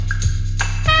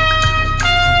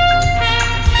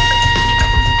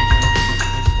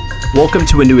Welcome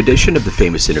to a new edition of the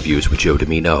Famous Interviews with Joe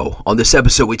Dimino. On this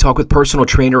episode, we talk with personal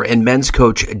trainer and men's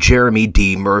coach Jeremy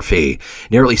D. Murphy.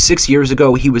 Nearly 6 years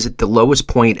ago, he was at the lowest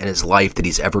point in his life that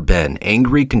he's ever been.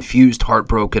 Angry, confused,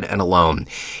 heartbroken, and alone.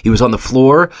 He was on the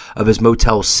floor of his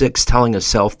Motel 6 telling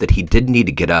himself that he didn't need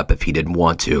to get up if he didn't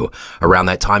want to. Around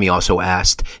that time, he also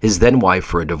asked his then-wife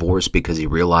for a divorce because he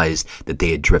realized that they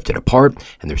had drifted apart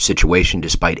and their situation,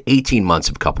 despite 18 months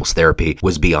of couples therapy,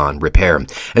 was beyond repair.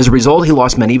 As a result, he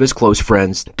lost many of his close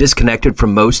friends, disconnected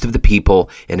from most of the people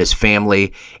in his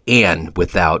family, and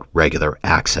without regular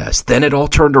access. Then it all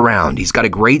turned around. He's got a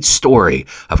great story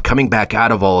of coming back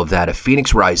out of all of that, of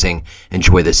Phoenix Rising.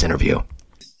 Enjoy this interview.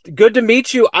 Good to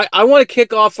meet you. I want to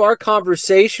kick off our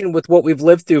conversation with what we've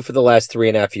lived through for the last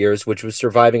 3.5 years, which was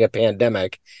surviving a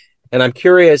pandemic. And I'm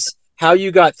curious how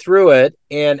you got through it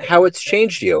and how it's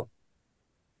changed you.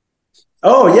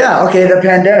 Oh, yeah. Okay. The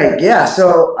pandemic. Yeah.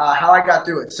 So how I got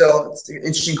through it. So it's an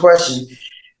interesting question.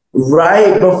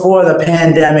 Right before the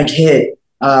pandemic hit,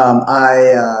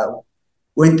 I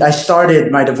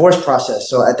started my divorce process.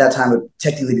 So at that time, it would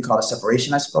technically be called a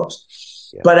separation, I suppose.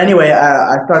 Yeah. But anyway,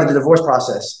 I started the divorce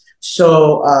process.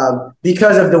 So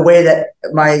because of the way that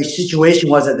my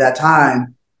situation was at that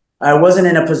time, I wasn't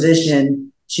in a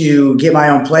position to get my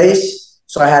own place.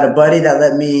 So I had a buddy that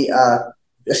let me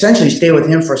essentially stay with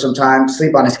him for some time,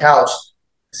 sleep on his couch,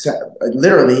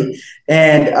 literally.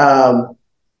 And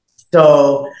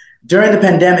so during the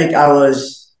pandemic, I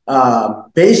was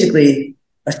basically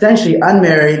essentially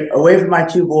unmarried, away from my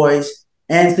 2 boys,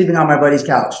 and sleeping on my buddy's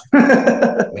couch.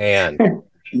 Man.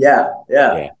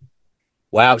 Yeah.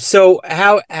 Wow. So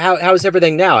how's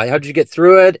everything now? How did you get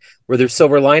through it? Were there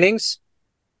silver linings?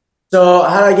 So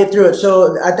how did I get through it?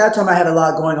 So at that time, I had a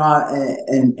lot going on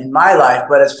in my life.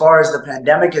 But as far as the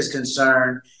pandemic is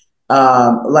concerned,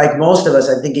 like most of us,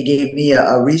 I think it gave me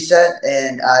a reset.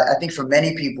 And I think for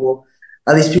many people,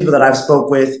 at least people that I've spoke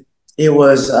with, it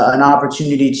was an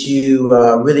opportunity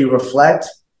to really reflect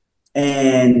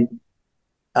and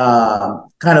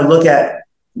kind of look at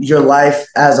your life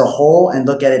as a whole and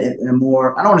look at it in a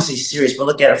more, I don't want to say serious, but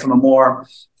look at it from a more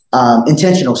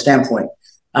intentional standpoint.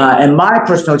 And my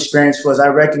personal experience was I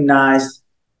recognized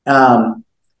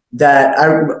that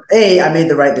I made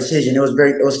the right decision. It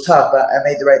was tough, but I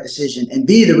made the right decision. And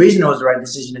B, the reason it was the right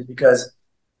decision is because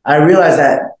I realized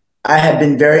that I had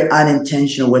been very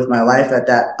unintentional with my life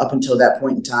up until that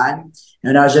point in time.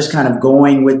 And I was just kind of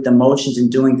going with the motions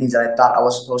and doing things that I thought I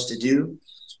was supposed to do.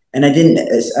 And I didn't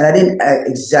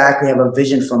exactly have a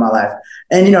vision for my life.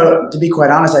 And, to be quite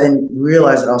honest, I didn't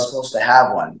realize that I was supposed to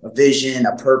have one, a vision,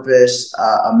 a purpose,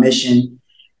 a mission.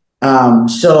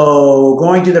 So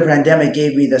going through the pandemic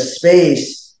gave me the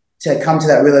space to come to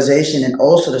that realization and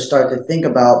also to start to think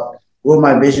about what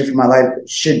my vision for my life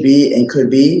should be and could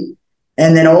be.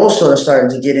 And then also to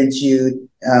start to get into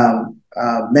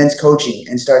men's coaching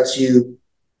and start to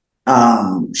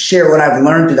share what I've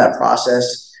learned through that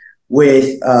process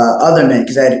with other men,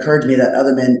 because it had occurred to me that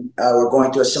other men were going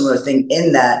through a similar thing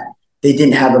in that they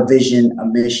didn't have a vision, a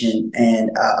mission, and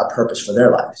a purpose for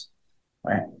their lives.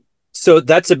 Right. So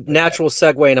that's a natural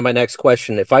segue into my next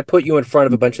question. If I put you in front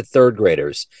of a bunch of 3rd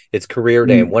graders, it's career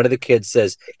day, and one of the kids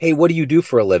says, "Hey, what do you do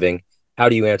for a living?" How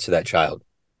do you answer that child?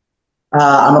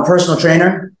 I'm a personal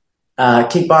trainer,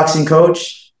 kickboxing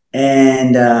coach,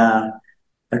 and I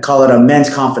call it a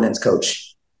men's confidence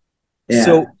coach. Yeah.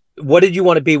 So what did you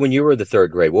want to be when you were in the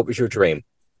 3rd grade? What was your dream?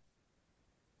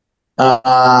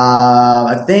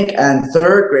 I think in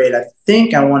 3rd grade,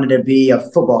 I wanted to be a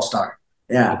football star.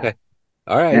 Yeah. Okay.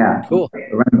 All right. Yeah. Cool.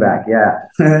 Running back. Yeah.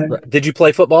 Did you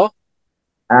play football?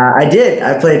 I did.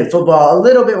 I played football a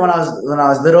little bit when I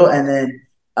was little, and then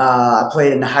I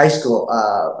played in high school.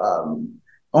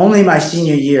 Only my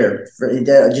senior year. It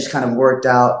just kind of worked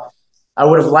out. I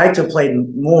would have liked to have played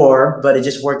more, but it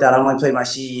just worked out. I only played my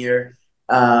senior year.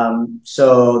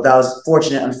 So that was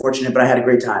unfortunate, but I had a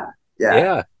great time. Yeah.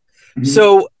 Yeah. Mm-hmm.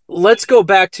 So let's go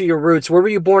back to your roots. Where were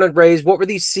you born and raised? What were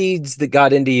these seeds that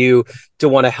got into you to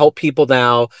want to help people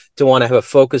now, to want to have a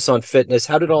focus on fitness?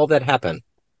 How did all that happen?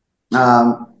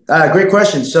 Great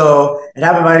question. So it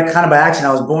happened by accident.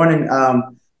 I was born in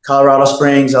Colorado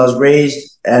Springs. I was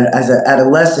raised as an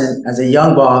adolescent, as a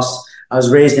young boss. I was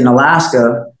raised in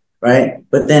Alaska, right?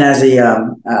 But then as a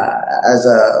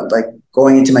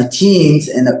going into my teens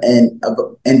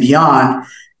and beyond,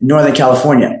 Northern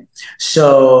California.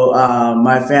 So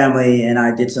my family and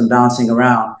I did some bouncing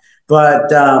around.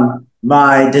 But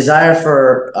my desire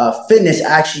for fitness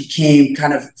actually came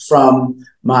kind of from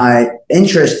my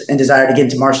interest and desire to get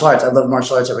into martial arts. I've loved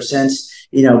martial arts ever since.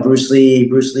 Bruce Lee,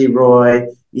 Roy,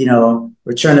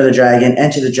 Return of the Dragon,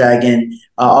 Enter the Dragon,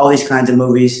 all these kinds of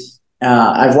movies.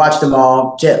 I've watched them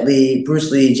all: Jet Li,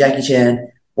 Bruce Lee, Jackie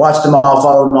Chan. Watched them all,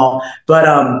 followed them all. But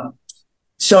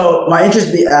so my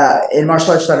interest in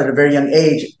martial arts started at a very young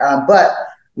age. But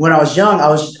when I was young, I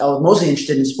was mostly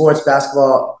interested in sports,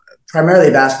 basketball,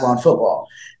 primarily basketball and football.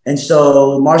 And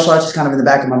so martial arts is kind of in the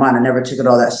back of my mind. I never took it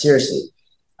all that seriously.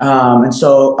 And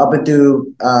so up and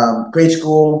through grade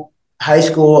school, high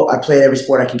school, I played every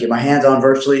sport I can get my hands on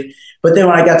virtually. But then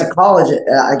when I got to college,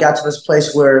 I got to this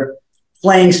place where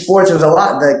playing sports, it was a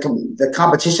lot, the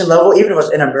competition level, even if it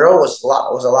was intramural, was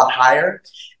a lot higher.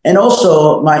 And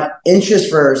also my interest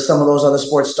for some of those other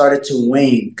sports started to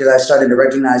wane because I started to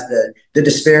recognize the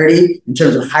disparity in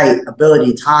terms of height,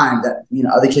 ability, time that,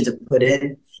 other kids have put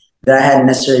in that I hadn't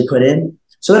necessarily put in.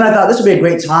 So then I thought this would be a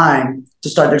great time to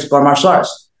start to explore martial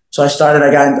arts. So I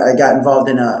got involved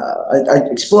in I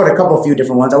explored a few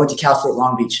different ones. I went to Cal State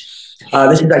Long Beach.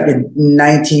 This is like in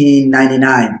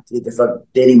 1999, if I'm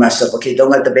dating myself. Okay,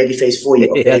 don't let the baby face fool you.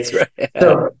 Okay? That's right.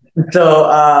 So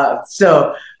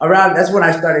around, that's when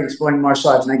I started exploring martial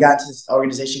arts, and I got to this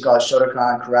organization called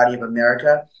Shotokan Karate of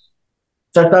America.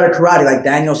 So I started karate, like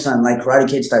Daniel-san, like Karate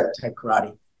Kid type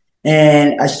karate.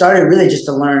 And I started really just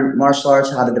to learn martial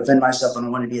arts, how to defend myself when I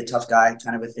want to be a tough guy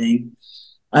kind of a thing.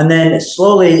 And then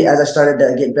slowly, as I started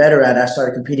to get better at it, I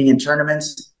started competing in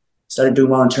tournaments, started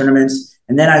doing well in tournaments.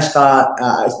 And then I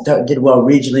did well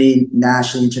regionally,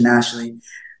 nationally, internationally,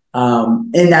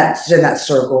 in that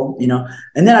circle,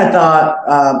 And then I thought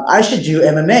I should do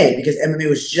MMA because MMA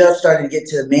was just starting to get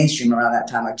to the mainstream around that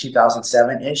time, like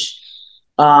 2007-ish.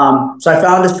 So I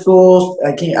found a school.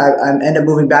 I ended up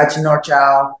moving back to North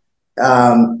Chow.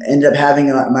 Ended up having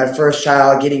my first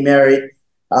child, getting married.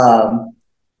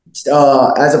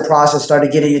 As a process,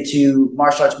 started getting into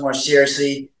martial arts more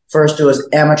seriously. First, it was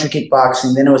amateur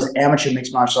kickboxing, then it was amateur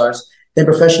mixed martial arts, then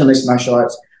professional mixed martial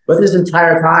arts. But this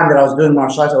entire time that I was doing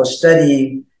martial arts, I was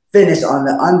studying fitness on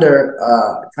the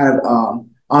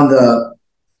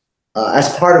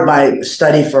as part of my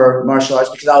study for martial arts,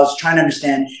 because I was trying to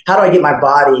understand how do I get my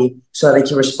body so that I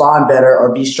can respond better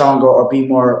or be stronger or be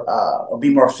more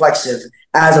flexive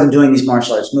as I'm doing these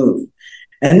martial arts moves.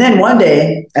 And then one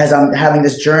day, as I'm having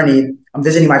this journey, I'm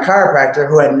visiting my chiropractor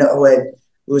who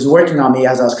was working on me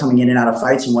as I was coming in and out of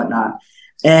fights and whatnot.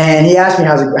 And he asked me,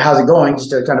 how's it going?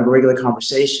 Just a kind of a regular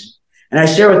conversation. And I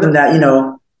share with him that,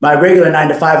 my regular 9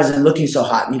 to 5 isn't looking so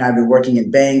hot. I've been working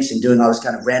in banks and doing all this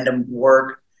kind of random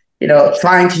work,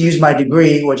 trying to use my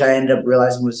degree, which I ended up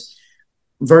realizing was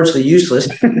virtually useless.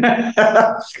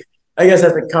 I guess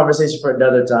that's a conversation for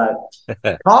another time.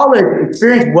 College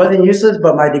experience wasn't useless,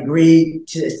 but my degree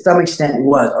to some extent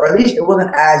was, or at least it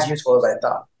wasn't as useful as I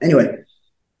thought. Anyway,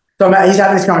 so he's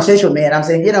having this conversation with me, and I'm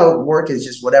saying, work is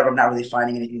just whatever. I'm not really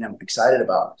finding anything I'm excited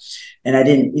about. And I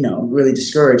didn't, really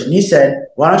discourage. And he said,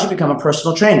 why don't you become a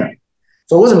personal trainer?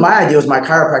 So it wasn't my idea. It was my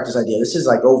chiropractor's idea. This is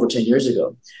like over 10 years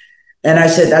ago. And I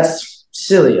said, that's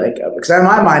silly. Because in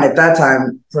my mind at that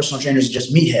time, personal trainers are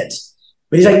just meatheads.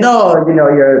 But he's like, no,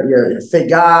 you're a fit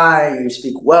guy. You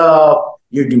speak well.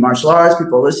 You do martial arts.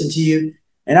 People listen to you.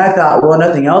 And I thought, well,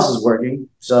 nothing else is working.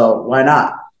 So why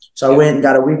not? So I went and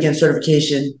got a weekend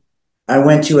certification. I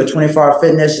went to a 24-hour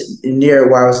fitness near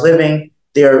where I was living.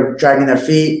 They were dragging their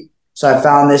feet. So I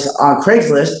found this on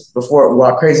Craigslist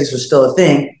while Craigslist was still a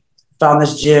thing. Found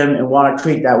this gym in Walnut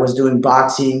Creek that was doing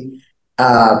boxing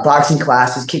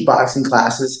classes, kickboxing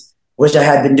classes, which I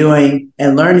had been doing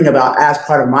and learning about as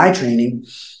part of my training.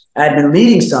 I had been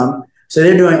leading some. So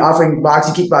they're offering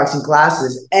kickboxing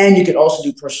classes, and you could also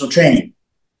do personal training.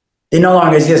 They no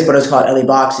longer exist, but it's called LA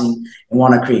Boxing in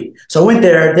Walnut Creek. So I went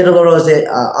there, did a little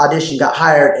audition, got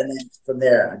hired, and then from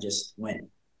there I just went.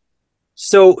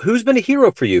 So who's been a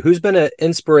hero for you? Who's been an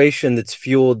inspiration that's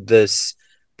fueled this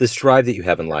drive that you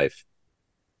have in life?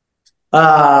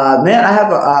 Man, I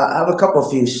have a couple of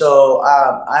few. So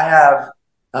I have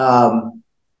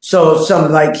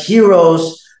some like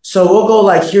heroes. So we'll go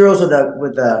like heroes with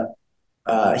the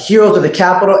heroes with a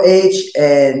capital H,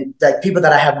 and like people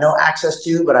that I have no access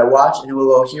to, but I watch, and then we'll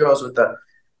go heroes with the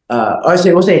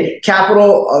we'll say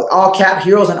capital all cap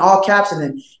heroes in all caps, and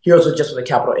then heroes with just with a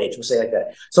capital H. We'll say like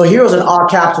that. So heroes in all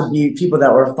caps would be people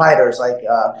that were fighters, like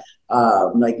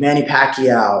Manny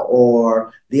Pacquiao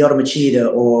or Lyoto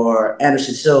Machida or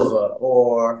Anderson Silva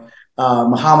or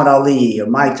Muhammad Ali or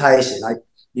Mike Tyson, like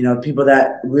people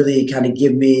that really kind of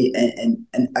give me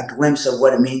a glimpse of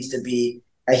what it means to be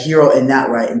a hero in that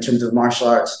right, in terms of martial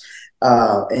arts,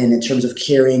 and in terms of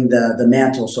carrying the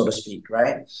mantle, so to speak,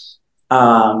 right?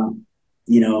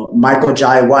 Michael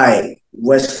Jai White,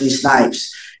 Wesley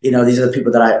Snipes, these are the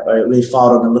people that I really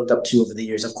followed and looked up to over the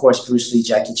years. Of course, Bruce Lee,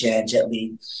 Jackie Chan, Jet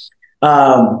Li.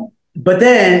 but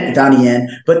then Donnie Yen.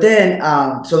 But then,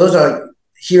 so those are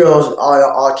heroes,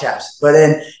 all caps. But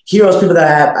then heroes, people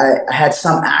that I had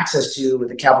some access to with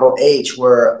the capital H,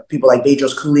 were people like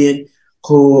Bedros Keuilian,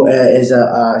 who is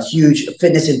a huge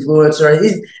fitness influencer.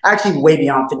 He's actually way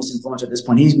beyond fitness influencer at this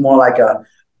point. He's more like a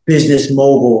business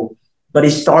mogul, but he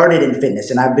started in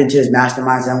fitness. And I've been to his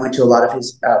masterminds, and I went to a lot of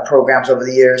his programs over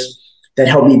the years that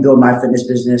helped me build my fitness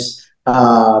business.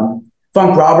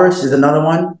 Funk Roberts is another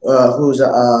one who's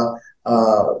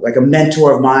like a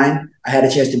mentor of mine. I had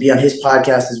a chance to be on his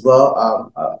podcast as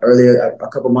well earlier, a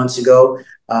couple months ago.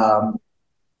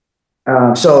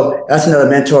 So that's another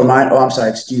mentor of mine. Oh, I'm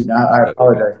sorry, excuse me. I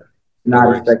apologize.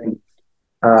 Not expecting.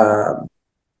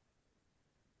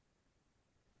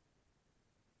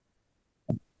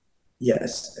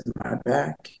 Yes, am I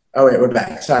back? Oh wait, we're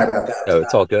back. Sorry about that. Oh,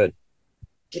 it's all good.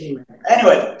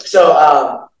 Anyway,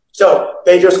 so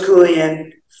Bedros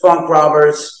Keuilian, Funk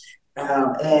Roberts,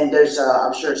 and there's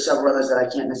I'm sure several others that I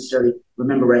can't necessarily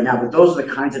remember right now, but those are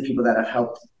the kinds of people that have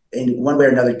helped in one way or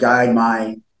another guide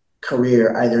my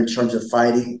career, either in terms of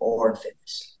fighting or in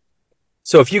fitness.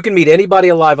 So if you can meet anybody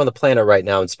alive on the planet right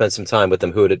now and spend some time with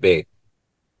them, who would it be?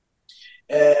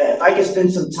 If I could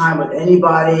spend some time with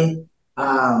anybody,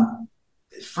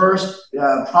 first,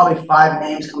 probably 5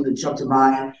 names come to jump to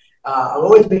mind. I've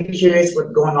always been curious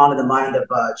what's going on in the mind of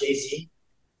Jay-Z,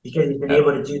 because he's been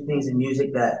able to do things in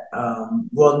music that,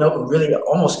 really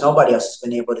almost nobody else has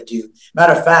been able to do.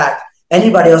 Matter of fact,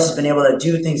 anybody else has been able to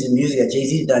do things in music that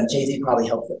Jay-Z's done, Jay-Z probably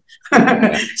helped them.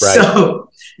 Right. So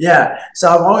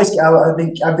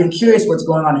I've been curious what's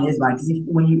going on in his mind, because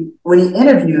when he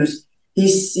interviews, he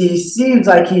seems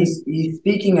like he's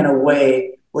speaking in a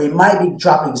way where he might be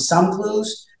dropping some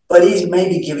clues, but he's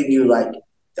maybe giving you, like,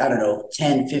 I don't know,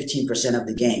 10, 15% of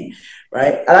the game,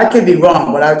 right? And I could be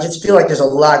wrong, but I just feel like there's a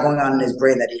lot going on in his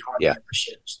brain that he hardly ever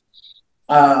shares.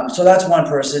 So that's one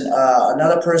person.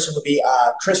 Another person would be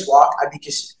Chris Rock. I'd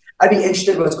be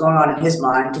interested in what's going on in his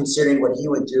mind, considering what he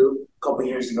would do a couple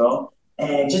years ago,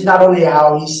 and just not only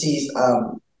how he sees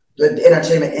the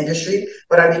entertainment industry,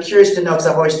 but I'd be curious to know, because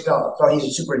I've always thought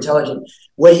he's super intelligent,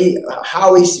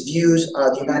 how he views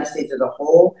the United States as a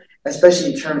whole,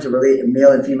 especially in terms of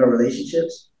male and female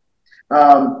relationships.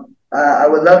 I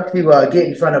would love to get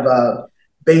in front of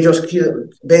Bedros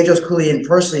Keuilian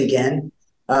personally again,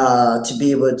 to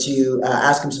be able to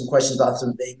ask him some questions about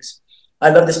some things.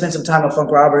 I'd love to spend some time with Funk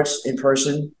Roberts in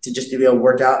person to just to be able to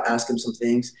work out, ask him some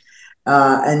things.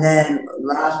 And then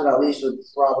last but not least would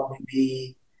probably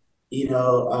be,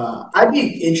 I'd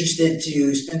be interested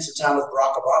to spend some time with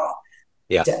Barack Obama,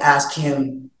 to ask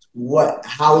him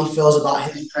how he feels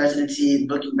about his presidency,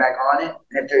 looking back on it,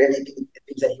 and if there are any things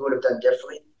that he would have done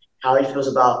differently, how he feels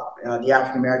about the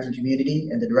African American community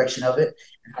and the direction of it,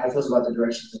 and how he feels about the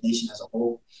direction of the nation as a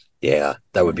whole. Yeah,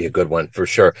 that would be a good one for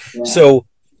sure. Yeah. So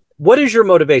what is your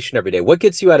motivation every day? What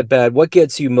gets you out of bed? What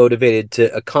gets you motivated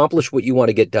to accomplish what you want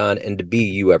to get done and to be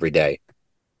you every day?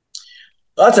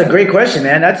 Well, that's a great question,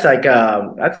 man. That's like,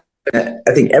 I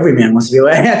think every man wants to be able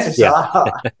to answer. So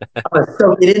I'll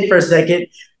soak it in for a second.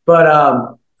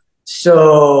 But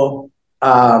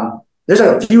there's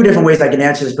a few different ways I can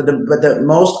answer this, but the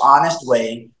most honest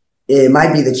way, it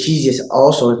might be the cheesiest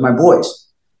also, is my boys.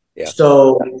 Yeah.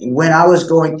 So when I was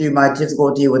going through my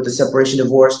difficulty with the separation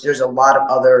divorce, there's a lot of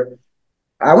other,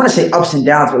 I want to say ups and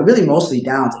downs, but really mostly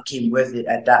downs that came with it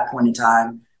at that point in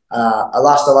time. I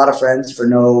lost a lot of friends for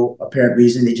no apparent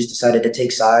reason. They just decided to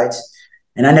take sides.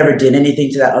 And I never did anything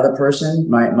to that other person,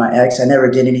 my ex. I never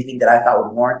did anything that I thought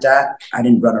would warrant that. I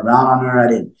didn't run around on her. I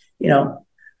didn't,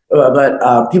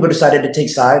 but people decided to take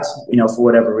sides, for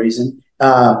whatever reason.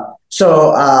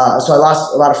 So I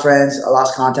lost a lot of friends. I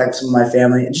lost contact with some of my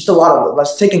family, and just I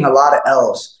was taking a lot of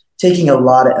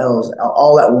L's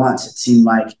all at once, it seemed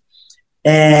like.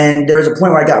 And there was a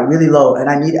point where I got really low, and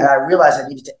I realized I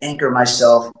needed to anchor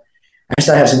myself. I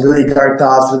started having some really dark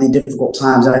thoughts, really difficult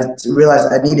times. And I realized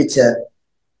I needed to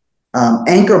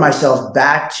anchor myself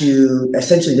back to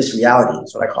essentially this reality,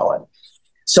 is what I call it.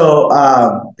 So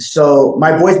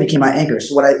my boys became my anchor.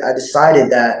 So what I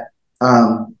decided that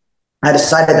I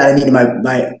needed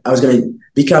I was going to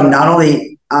become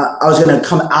I was going to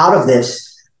come out of this,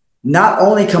 not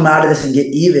only come out of this and get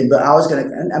even, but I was going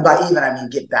to, and by even, I mean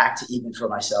get back to even for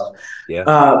myself. Yeah.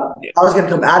 I was going to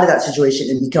come out of that situation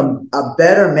and become a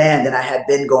better man than I had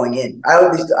been going in.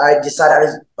 I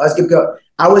decided I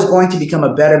was going to become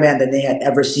a better man than they had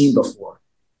ever seen before.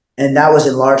 And that was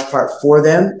in large part for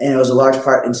them, and it was a large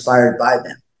part inspired by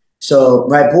them. So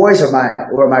my boys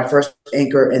were my first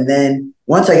anchor. And then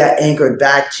once I got anchored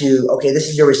back to, okay, this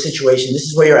is your situation, this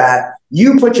is where you're at,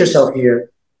 you put yourself here,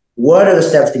 what are the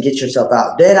steps to get yourself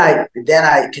out? Then I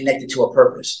connected to a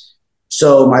purpose.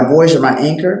 So my voice or my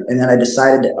anchor, and then I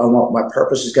decided on what my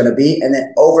purpose was going to be. And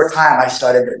then over time, I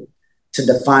started to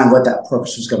define what that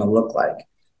purpose was going to look like.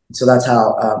 So that's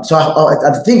how.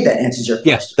 I think that answers your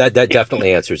question. Yeah, that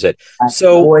definitely answers it.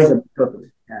 So, voice and purpose.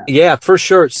 Yeah, for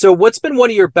sure. So, what's been one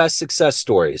of your best success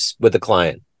stories with a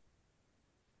client?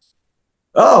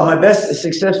 Oh, my best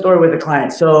success story with a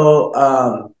client. So,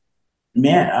 I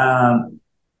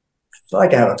feel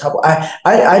like I have a couple.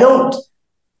 I don't.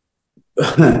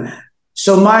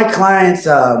 So my clients,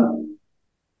 I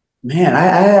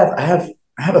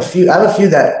have a few. I have a few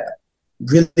that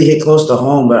really hit close to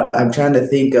home, but I'm trying to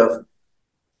think of.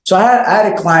 So I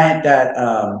had a client that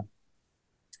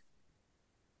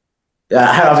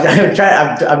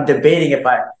I'm debating if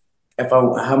I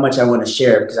how much I want to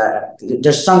share, because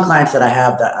there's some clients that I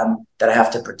have that I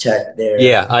have to protect their.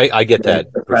 Yeah, I get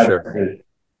that for sure.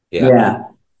 Yeah.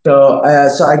 So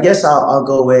I guess I'll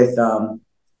go with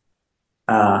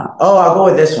I'll go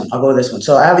with this one. I'll go with this one.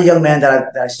 So I have a young man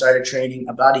that I started training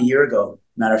about a year ago,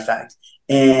 matter of fact,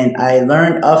 and I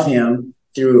learned of him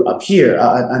through a peer,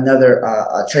 another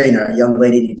trainer, a young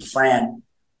lady named Fran,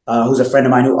 who's a friend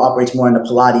of mine who operates more on the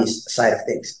Pilates side of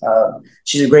things.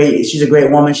 She's a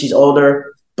great woman. She's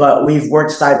older, but we've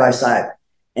worked side by side.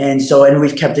 And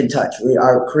we've kept in touch.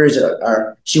 Our careers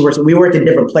we worked in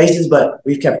different places, but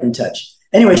we've kept in touch.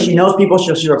 Anyway, she knows people.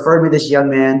 She referred me this young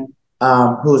man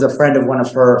who's a friend of one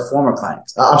of her former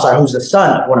clients. Who's the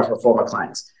son of one of her former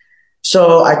clients.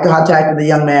 So I contacted the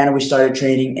young man and we started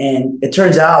training. And it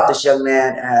turns out this young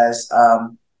man has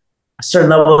certain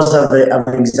levels of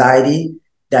anxiety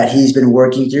that he's been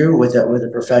working through with a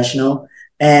professional.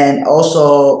 And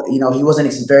also, he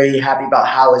wasn't very happy about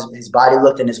how his body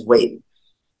looked and his weight.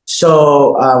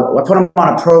 So I put him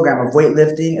on a program of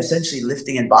weightlifting, essentially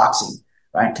lifting and boxing,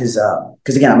 right? Because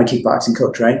again, I'm a kickboxing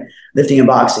coach, right? Lifting and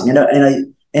boxing,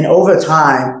 and over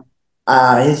time,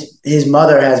 his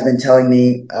mother has been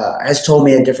has told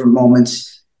me at different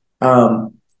moments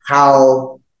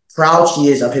how proud she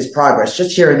is of his progress,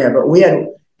 just here and there. But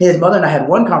his mother and I had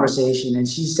one conversation, and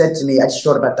she said to me, I just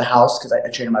showed up at the house because I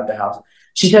trained him at the house.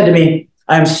 She said to me,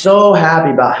 "I'm so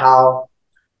happy about how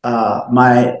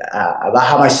my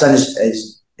son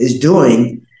is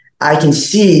doing. I can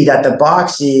see that the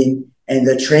boxing and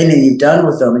the training you've done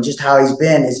with him and just how he's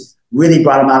been is really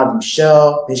brought him out of his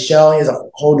shell. He has a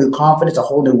whole new confidence, a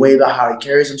whole new way about how he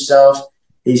carries himself.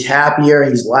 He's happier,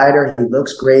 he's lighter, he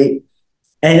looks great."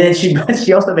 And then she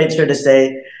also made sure to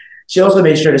say,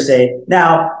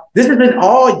 now, this isn't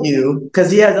all you,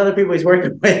 because he has other people he's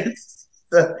working with.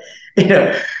 So,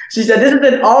 she said, "This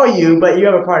isn't all you, but you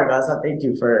have a part of it." So thank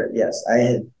you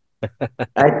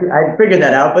I figured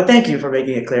that out, but thank you for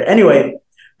making it clear. Anyway,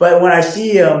 but when I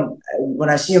see him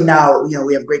now,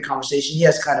 we have great conversation. He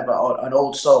has kind of an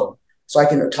old soul, so I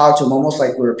can talk to him almost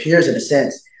like we're peers in a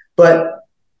sense. But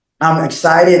I'm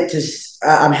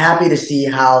I'm happy to see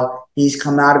how he's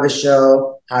come out of his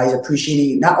show, how he's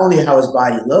appreciating not only how his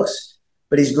body looks,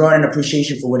 but he's growing an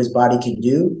appreciation for what his body can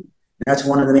do. And that's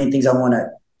one of the main things I want to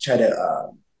try to.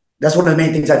 That's one of the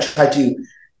main things I try to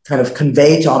kind of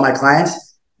convey to all my clients.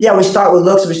 Yeah, we start with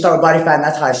looks, we start with body fat, and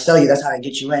that's how I sell you. That's how I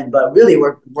get you in. But really,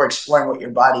 we're exploring what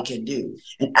your body can do.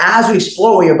 And as we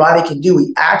explore what your body can do,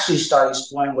 we actually start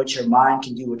exploring what your mind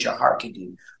can do, what your heart can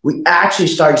do. We actually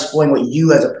start exploring what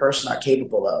you as a person are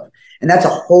capable of. And that's a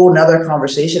whole nother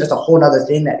conversation. That's a whole nother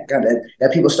thing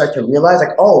that people start to realize,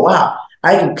 like, oh, wow,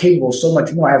 I am capable of so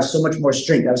much more. I have so much more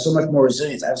strength. I have so much more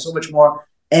resilience. I have so much more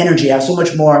energy. I have so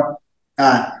much more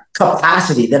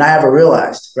capacity than I ever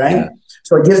realized, right? Yeah.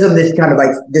 So it gives them this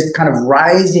kind of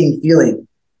rising feeling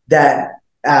that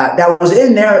was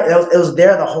in there. It was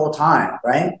there the whole time,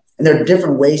 right? And there are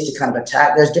different ways to kind of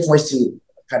attack. There's different ways to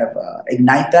kind of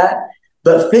ignite that.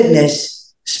 But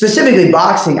fitness, specifically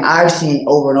boxing, I've seen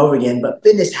over and over again, but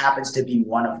fitness happens to be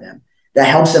one of them that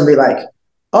helps them be like,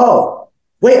 oh,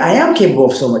 wait, I am capable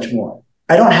of so much more.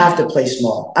 I don't have to play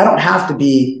small. I don't have to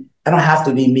be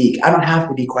meek. I don't have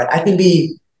to be quiet. I can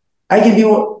be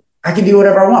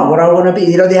whatever I want, what I want to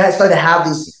be. They start to have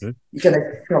these, you kind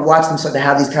of watch them start to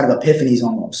have these kind of epiphanies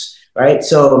almost, right?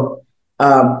 So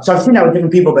I've seen that with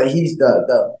different people, but he's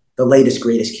the latest,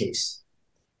 greatest case.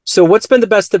 So what's been the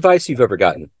best advice you've ever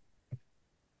gotten?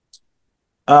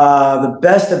 The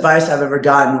best advice I've ever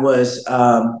gotten was,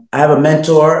 I have a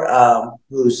mentor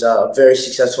who's very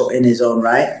successful in his own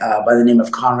right, by the name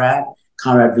of Conrad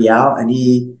Vial, and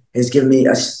he has given me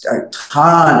a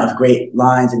ton of great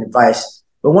lines and advice.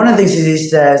 But one of the things he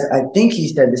says, I think he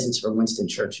said this is from Winston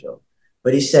Churchill,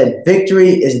 but he said, he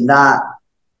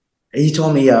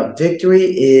told me victory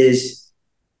is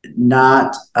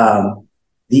not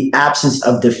the absence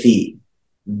of defeat.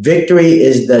 Victory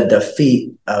is the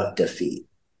defeat of defeat.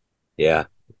 Yeah.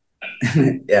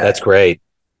 Yeah. That's great.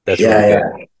 That's really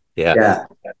good. Yeah.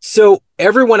 So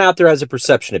everyone out there has a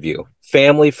perception of you,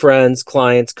 family, friends,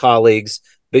 clients, colleagues,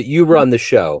 but you run the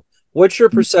show. What's your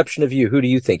perception of you? Who do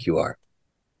you think you are?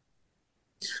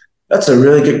 That's a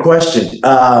really good question.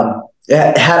 Had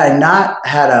I not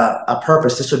had a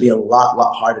purpose, this would be a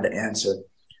lot harder to answer.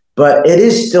 But it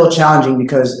is still challenging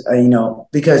because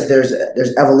because there's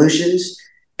evolutions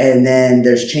and then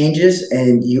there's changes,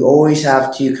 and you always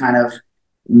have to kind of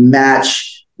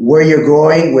match where you're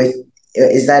going with.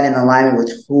 Is that in alignment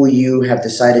with who you have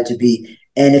decided to be?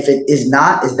 And if it is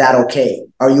not, is that okay?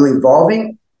 Are you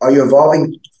evolving? Are you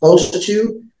evolving closer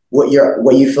to what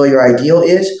you feel your ideal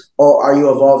is, or are you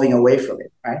evolving away from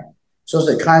it? Right. So it's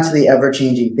a constantly ever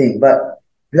changing thing. But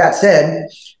that said,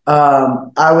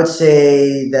 I would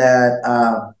say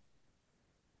that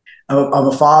I'm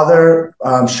a father.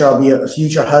 Sure, I'll be a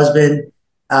future husband,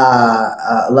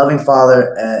 a loving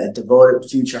father, a devoted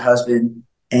future husband,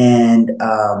 and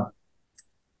a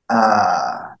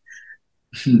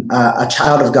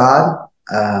child of God,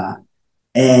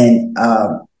 and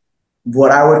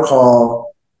what I would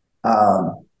call,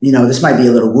 this might be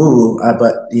a little woo-woo,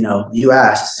 but you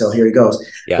asked, so here it goes.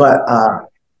 Yeah. But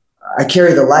I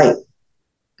carry the light,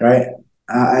 right?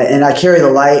 And I carry the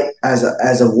light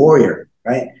as a warrior,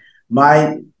 right?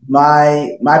 My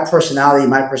personality,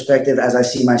 my perspective, as I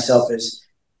see myself, is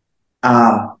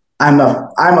I'm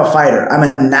a fighter.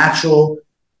 I'm a natural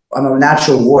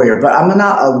warrior, but I'm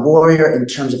not a warrior in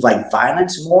terms of like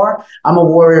violence more. I'm a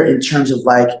warrior in terms of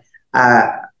like,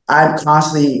 I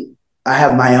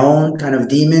have my own kind of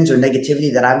demons or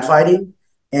negativity that I'm fighting.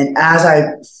 And as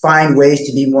I find ways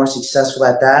to be more successful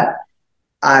at that,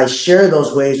 I share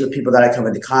those ways with people that I come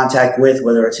into contact with,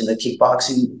 whether it's in the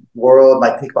kickboxing world,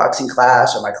 my kickboxing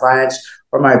class, or my clients,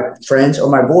 or my friends, or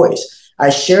my boys. I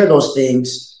share those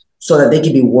things so that they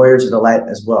can be warriors of the light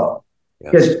as well.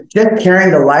 Because just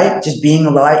carrying the light, just being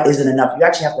the light isn't enough. You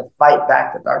actually have to fight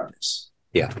back the darkness.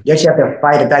 Yeah. You actually have to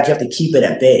fight it back. You have to keep it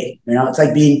at bay. It's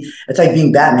like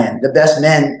being Batman. The best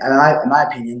men, in my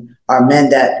opinion, are men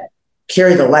that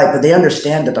carry the light, but they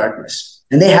understand the darkness.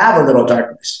 And they have a little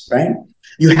darkness, right?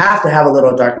 You have to have a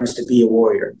little darkness to be a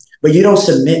warrior, but you don't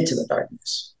submit to the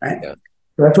darkness, right? Yeah.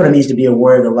 So that's what it means to be a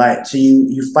warrior of the light. So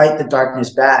you fight the darkness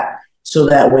back, so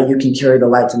that way you can carry the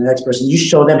light to the next person. You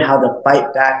show them how to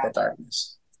fight back the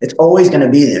darkness. It's always going to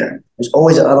be there. There's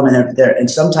always an element there.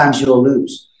 And sometimes you'll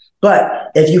lose.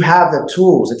 But if you have the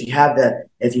tools, if you have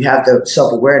the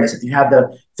self-awareness, if you have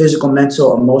the physical,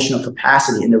 mental, emotional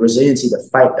capacity and the resiliency to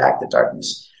fight back the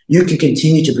darkness, you can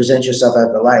continue to present yourself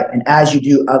as the light. And as you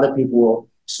do, other people will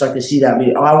start to see that.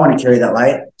 I want to carry that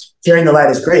light. Carrying the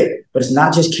light is great, but it's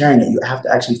not just carrying it. You have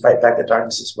to actually fight back the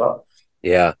darkness as well.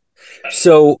 Yeah.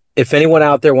 So if anyone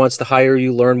out there wants to hire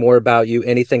you, learn more about you,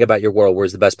 anything about your world,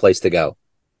 where's the best place to go?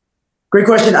 Great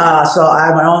question. So I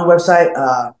have my own website,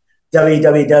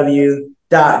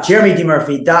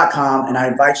 www.jeremydmurphy.com, and I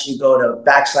invite you to go to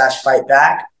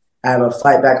 /fightback. I have a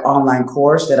Fight Back online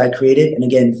course that I created. And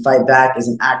again, Fight Back is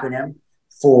an acronym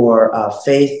for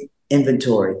faith,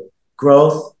 inventory,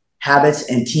 growth, habits,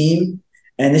 and team.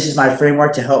 And this is my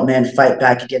framework to help men fight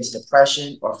back against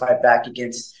depression, or fight back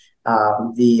against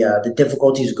the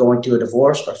difficulties of going through a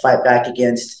divorce, or fight back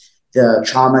against the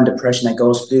trauma and depression that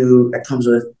comes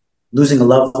with losing a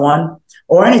loved one,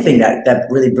 or anything that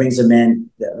really brings a man,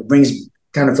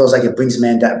 feels like it brings a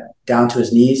man down to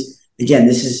his knees. Again,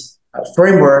 this is a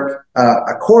framework,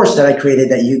 a course that I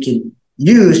created that you can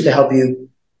use to help you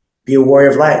be a warrior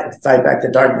of light, fight back the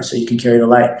darkness so you can carry the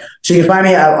light. So you can find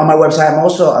me on my website. I'm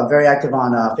also very active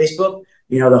on Facebook,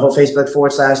 the whole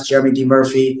Facebook / Jeremy D.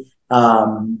 Murphy.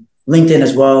 LinkedIn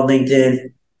as well,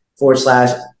 LinkedIn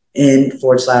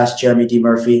 / Jeremy D.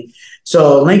 Murphy.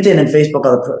 So LinkedIn and Facebook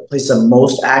are the places I'm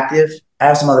most active. I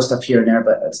have some other stuff here and there,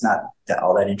 but it's not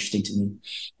all that interesting to me.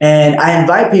 And I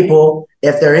invite people,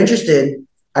 if they're interested,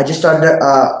 I just started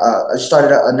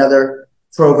another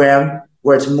program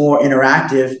where it's more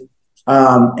interactive,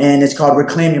 and it's called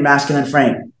Reclaim Your Masculine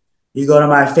Frame. You go to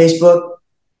my Facebook,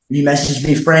 you message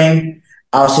me frame,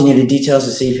 I'll send you the details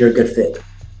to see if you're a good fit.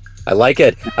 I like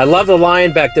it. I love the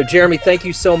lion back there. Jeremy, thank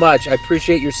you so much. I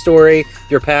appreciate your story,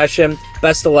 your passion.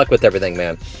 Best of luck with everything,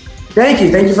 man. Thank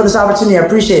you. Thank you for this opportunity. I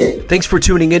appreciate it. Thanks for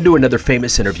tuning in to another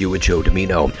famous interview with Joe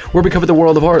Dimino, where we cover the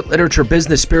world of art, literature,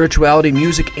 business, spirituality,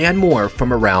 music, and more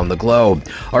from around the globe.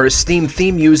 Our esteemed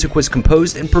theme music was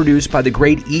composed and produced by the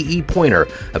great E.E. Pointer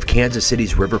of Kansas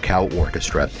City's River Cow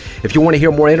Orchestra. If you want to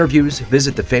hear more interviews,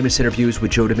 visit the Famous Interviews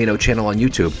with Joe Dimino channel on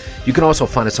YouTube. You can also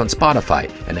find us on Spotify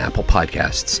and Apple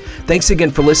Podcasts. Thanks again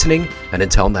for listening, and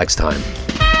until next time.